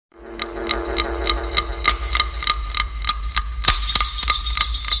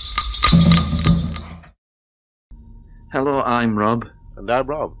Hello, I'm Rob, And I'm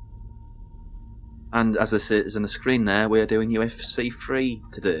Rob. and as this is on the screen there, we're doing UFC 3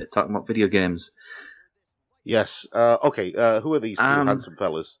 today, talking about video games. Yes. Okay. Who are these two Um, handsome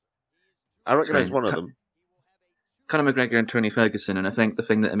fellas? I recognise Screen, one of them. Conor McGregor and Tony Ferguson, and I think the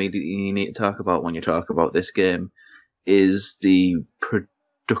thing that immediately you need to talk about when you talk about this game is the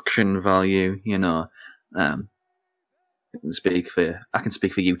production value. I can speak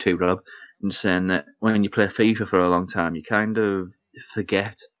for you too, Rob, in saying that when you play FIFA for a long time, you kind of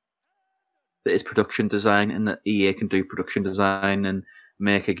forget that it's production design and that EA can do production design and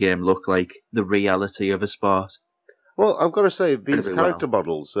make a game look like the reality of a sport Well, I've got to say these incredibly character well.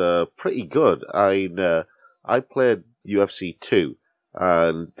 models are pretty good. I played UFC 2,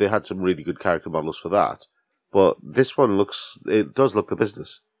 and they had some really good character models for that. But this one it does look the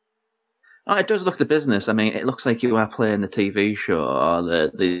business. Oh, it does look the business. I mean, it looks like you are playing the TV show or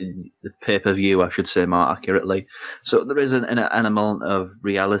the pay-per-view, I should say more accurately. So there is an element of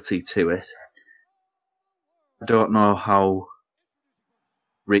reality to it. I don't know how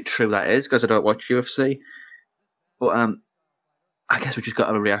true that is because I don't watch UFC. But I guess we just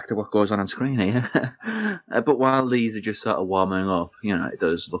got to react to what goes on screen here. But while these are just sort of warming up, it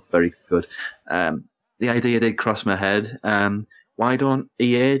does look very good. The idea did cross my head. Why don't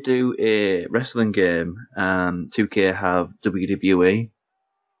EA do a wrestling game? 2K have WWE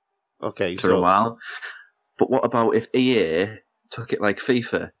Okay, for a so while. But what about if EA took it like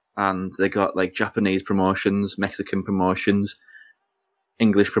FIFA and they got like Japanese promotions, Mexican promotions,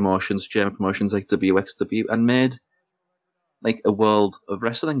 English promotions, German promotions like WXW and made like a world of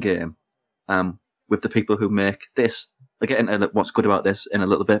wrestling game with the people who make this. I'll get into what's good about this in a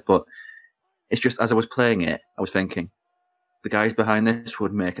little bit, but it's just as I was playing it, I was thinking the guys behind this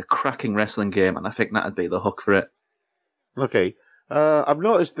would make a cracking wrestling game, and I think that'd be the hook for it. okay. I've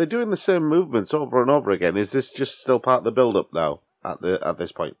noticed they're doing the same movements over and over again. Is this just still part of the build-up now at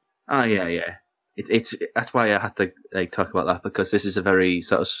this point? Oh yeah. It's that's why I had to talk about that because this is a very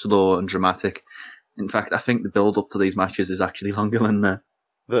sort of slow and dramatic. In fact, I think the build up to these matches is actually longer than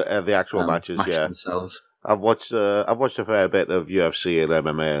The actual matches, match yeah. themselves. I've watched a fair bit of UFC and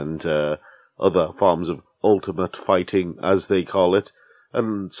MMA and other forms of ultimate fighting, as they call it,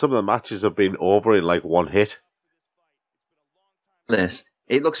 and some of the matches have been over in like one hit.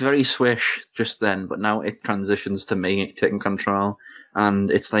 It looks very swish just then, but now it transitions to me taking control,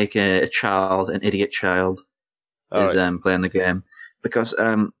 and it's like an idiot child, is Right. playing the game because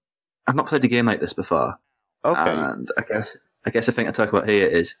I've not played a game like this before, Okay. and I guess the thing I talk about here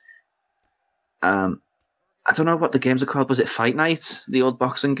is I don't know what the games are called. Was it Fight Night? The old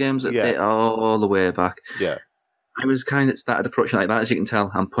boxing games that Yeah. they all the way back. Yeah. I was kind of started approaching like that. As you can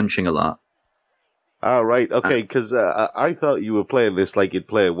tell, I'm punching a lot. Ah, right. Uh, Okay, because I thought you were playing this like you'd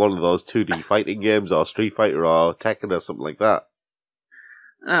play one of those 2D fighting games or Street Fighter or Tekken or something like that.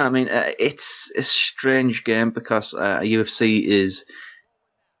 I mean, it's a strange game because UFC is,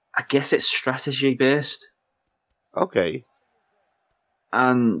 I guess, it's strategy based, Okay.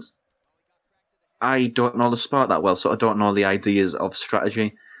 and I don't know the sport that well, so I don't know the ideas of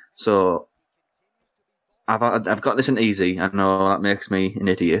strategy. So I've got this in easy. I know that makes me an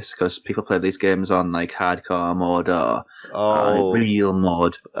idiot because people play these games on like hardcore mode or Oh. real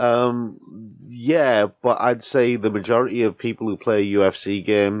mode. Yeah, but I'd say the majority of people who play UFC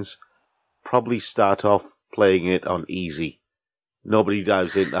games probably start off playing it on easy. Nobody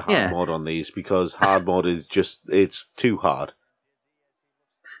dives into hard Yeah, mode on these because hard mode is it's too hard.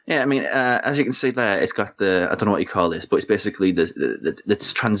 yeah. I mean, as you can see there, it's got I don't know what you call this, but it's basically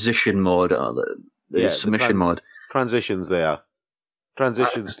the transition mode or the submission mode. Transitions there.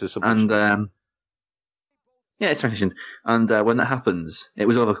 Transitions to submission. And yeah, it's transitions. And when that happens, it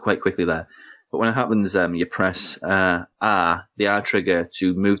was over quite quickly there. But when it happens, you press R, the R trigger,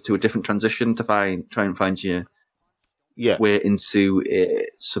 to move to a different transition to try and find your Yeah. way into a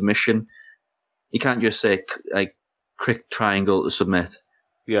submission. You can't just say like click triangle to submit.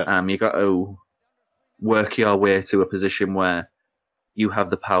 Yeah. You got to work your way to a position where you have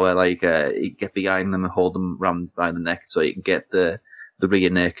the power, like you get behind them and hold them round by the neck, so you can get the rear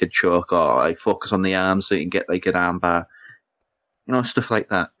naked choke, or like focus on the arm, so you can get like an arm bar, stuff like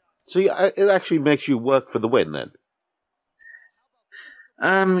that. So it actually makes you work for the win then?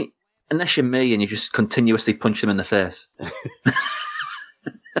 Unless you're me and you just continuously punch them in the face.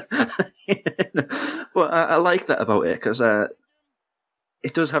 But I like that about it because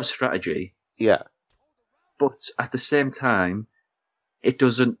it does have strategy, Yeah. but at the same time, it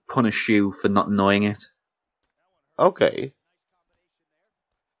doesn't punish you for not knowing it. Okay.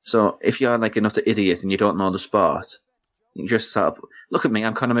 So if you're like an utter idiot and you don't know the sport, You just sort of look at me.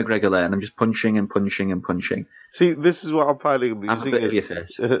 I'm Conor McGregor there, and I'm just punching and punching and punching. See, this is what I'm finding amusing. This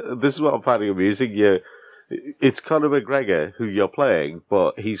is what I'm finding amusing. Yeah, it's Conor McGregor who you're playing,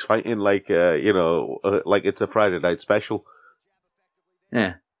 but he's fighting like like it's a Friday night special.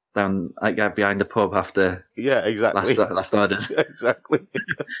 Yeah, down like behind the pub after. Yeah, exactly. Last orders. Exactly.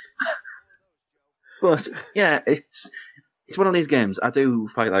 But yeah, it's one of these games. I do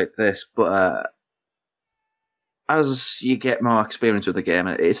fight like this, but as you get more experience with the game,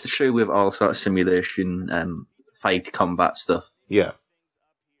 it's true with all sorts of simulation, fight, combat stuff. Yeah.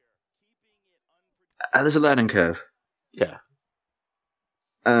 There's a learning curve. Yeah.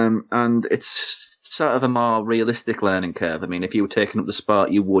 And it's sort of a more realistic learning curve. I mean, if you were taking up the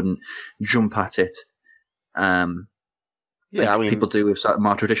sport, you wouldn't jump at it. People do with sort of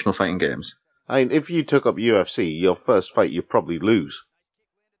more traditional fighting games. I mean, if you took up UFC, your first fight you'd probably lose.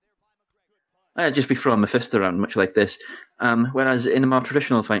 I'd just be throwing my fist around, much like this. Whereas in a more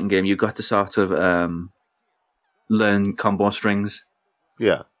traditional fighting game, you've got to sort of learn combo strings.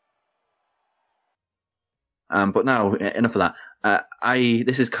 Yeah. But now, enough of that.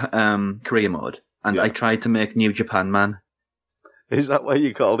 This is career mode, and I tried to make New Japan Man. Is that why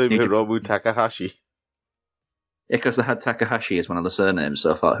you called him Hiromu Takahashi? Yeah, because they had Takahashi as one of the surnames,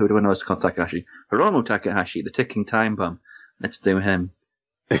 so I thought, who do I know is called Takahashi? Hiromu Takahashi, the ticking time bomb. Let's do him.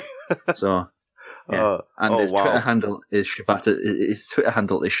 So, yeah. His Twitter handle is Shibata. His Twitter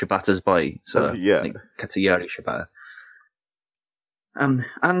handle is Shibata's boy. So, like Katsuyori Shibata. And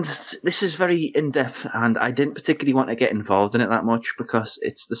this is very in-depth, and I didn't particularly want to get involved in it that much because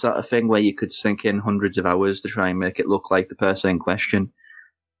it's the sort of thing where you could sink in hundreds of hours to try and make it look like the person in question.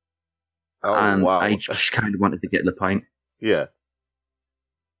 I just kind of wanted to get to the point. Yeah.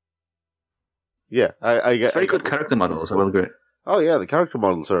 Yeah, I get... Very good character models, I will agree. Oh, yeah, the character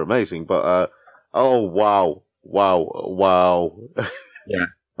models are amazing, but... wow. Yeah.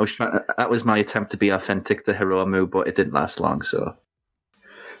 That was my attempt to be authentic to Hiromu, but it didn't last long, so...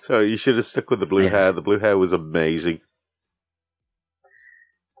 Sorry, you should have stuck with the blue hair. The blue hair was amazing.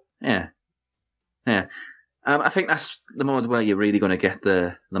 Yeah. Yeah. I think that's the mode where you're really going to get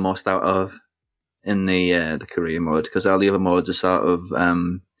the most out of in the career mode, because all the other modes are sort of,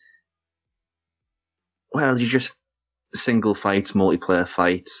 you just single fights, multiplayer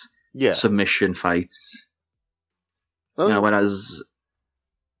fights, submission fights. Oh. Whereas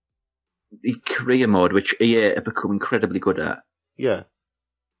the career mode, which EA have become incredibly good at,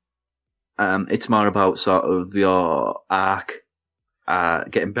 it's more about sort of your arc,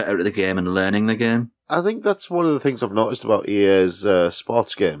 getting better at the game and learning the game. I think that's one of the things I've noticed about EA's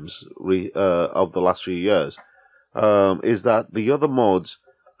sports games of the last few years, is that the other modes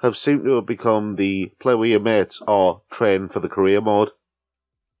have seemed to have become the play with your mates or train for the career mode.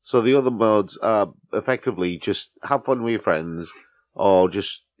 So the other modes are effectively just have fun with your friends or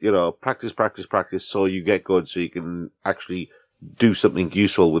just, practice so you get good so you can actually do something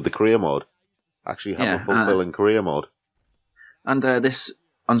useful with the career mode. Actually have a fulfilling career mode. And this...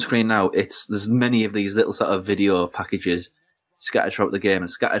 on screen now, there's many of these little sort of video packages scattered throughout the game and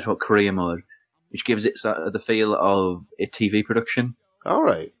scattered throughout career mode, which gives it sort of the feel of a TV production. All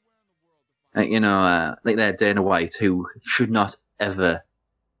right. Like there, Dana White, who should not ever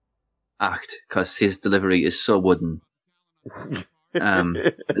act because his delivery is so wooden.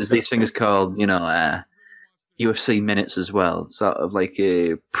 There's these things called, UFC minutes as well, sort of like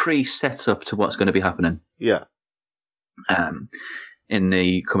a pre-setup to what's going to be happening. Yeah. In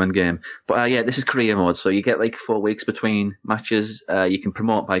the coming game. But this is career mode, so you get like 4 weeks between matches. You can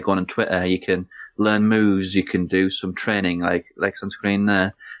promote by going on Twitter, you can learn moves, you can do some training like on screen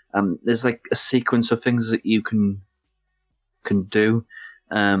there. There's like a sequence of things that you can do.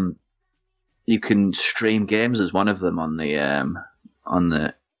 You can stream games as one of them on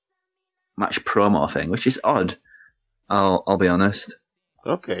the match promo thing, which is odd. I'll be honest.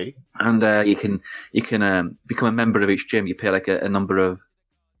 Okay. And you can become a member of each gym. You pay like a number of,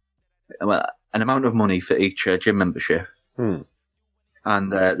 an amount of money for each gym membership. And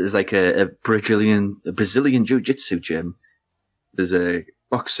there's like a Brazilian jiu-jitsu gym. There's a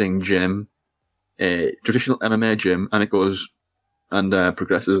boxing gym, a traditional MMA gym, and it goes and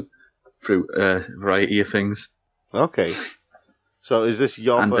progresses through a variety of things. Okay. So is this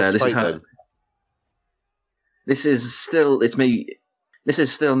your first fight then? This is still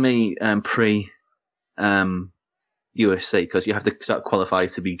me pre UFC, because you have to sort of qualify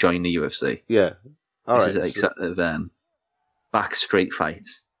to be joining the UFC. Yeah. All right. This is like sort of back street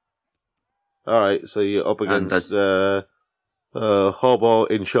fights. All right. So you're up against Hobo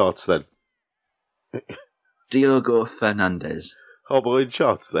in shorts then. Diogo Fernandez. Hobo in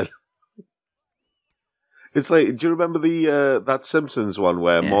shorts then. It's like, do you remember the that Simpsons one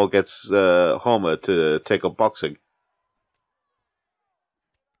where Moe gets Homer to take up boxing?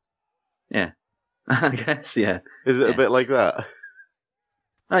 Yeah, I guess, yeah. Is it a bit like that?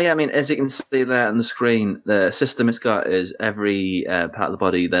 Oh, yeah, I mean, as you can see there on the screen, the system it's got is every part of the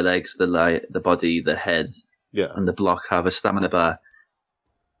body, the legs, the body, the head, and the block have a stamina bar.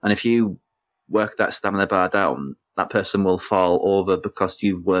 And if you work that stamina bar down, that person will fall over because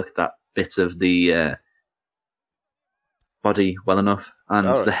you've worked that bit of the body well enough. And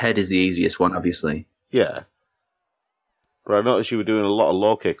the head is the easiest one, obviously. Yeah. But I noticed you were doing a lot of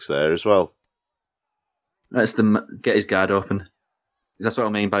low kicks there as well. That's get his guard open. That's what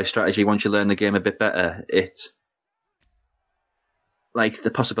I mean by strategy. Once you learn the game a bit better, it's like the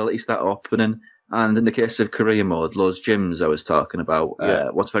possibilities start opening. And in the case of career mode, those gyms I was talking about,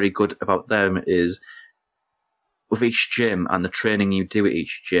 what's very good about them is with each gym and the training you do at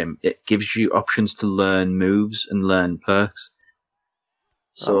each gym, it gives you options to learn moves and learn perks.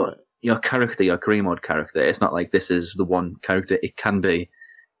 So your character, your career mode character, it's not like this is the one character. It can be.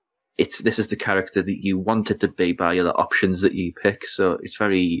 This is the character that you want it to be by the options that you pick. So it's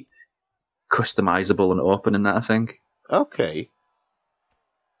very customizable and open in that, I think. Okay.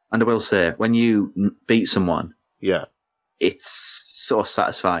 And I will say, when you beat someone, it's so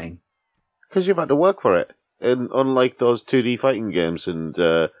satisfying. Because you've had to work for it. And unlike those 2D fighting games and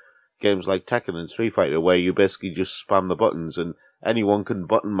games like Tekken and Street Fighter, where you basically just spam the buttons and anyone can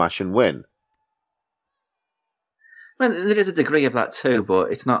button mash and win. Well, there is a degree of that too,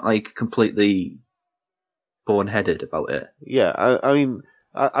 but it's not like completely boneheaded about it. Yeah, I mean,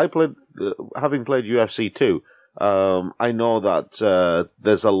 I played, having played UFC 2, I know that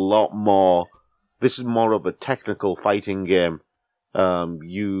there's a lot more. This is more of a technical fighting game.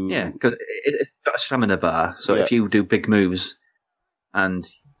 Because it's got a stamina bar, so if you do big moves and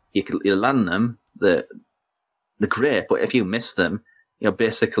you land them, they're great. But if you miss them, you're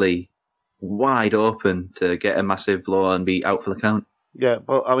basically wide open to get a massive blow and be out for the count. Yeah,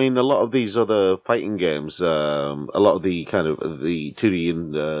 but I mean, a lot of these other fighting games, a lot of the kind of the 2D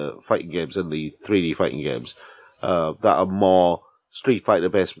and fighting games and the 3D fighting games that are more Street Fighter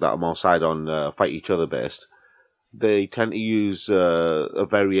based, that are more side-on fight each other based, they tend to use a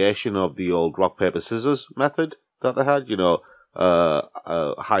variation of the old rock paper scissors method that they had. You know,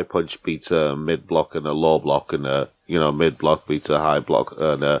 a high punch beats a mid block and a low block, and a mid block beats a high block,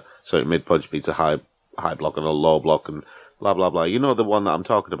 and mid punch beats a high block and a low block, and blah blah blah. You know the one that I'm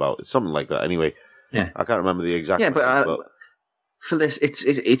talking about. It's something like that. Anyway, I can't remember the exact. Yeah, but for this,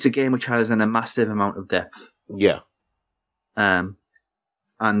 it's a game which has a massive amount of depth. Yeah. And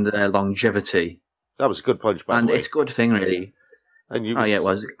longevity. That was a good punch, by the way. And it's a good thing, really. And it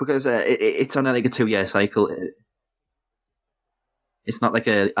was. Because it's on like a 2-year cycle. It's not like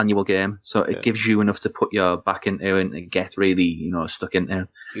an annual game, so it gives you enough to put your back into and get really, stuck into.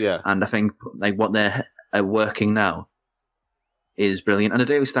 Yeah. And I think like what they're working now is brilliant. And I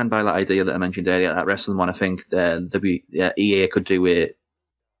do stand by that idea that I mentioned earlier, that wrestling one. I think EA could do a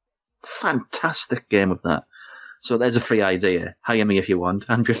fantastic game of that. So there's a free idea. Hire me if you want.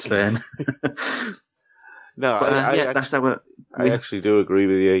 I'm just saying. No, but, that's how I actually do agree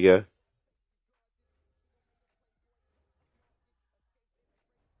with you. Yeah.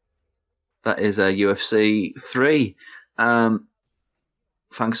 That is a UFC 3.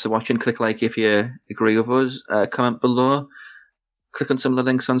 Thanks for watching. Click like if you agree with us. Comment below. Click on some of the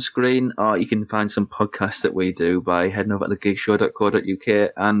links on screen, or you can find some podcasts that we do by heading over to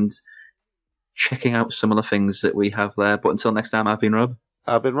thegeekshow.co.uk and checking out some of the things that we have there. But until next time, I've been Rob.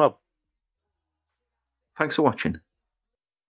 I've been Rob. Thanks for watching.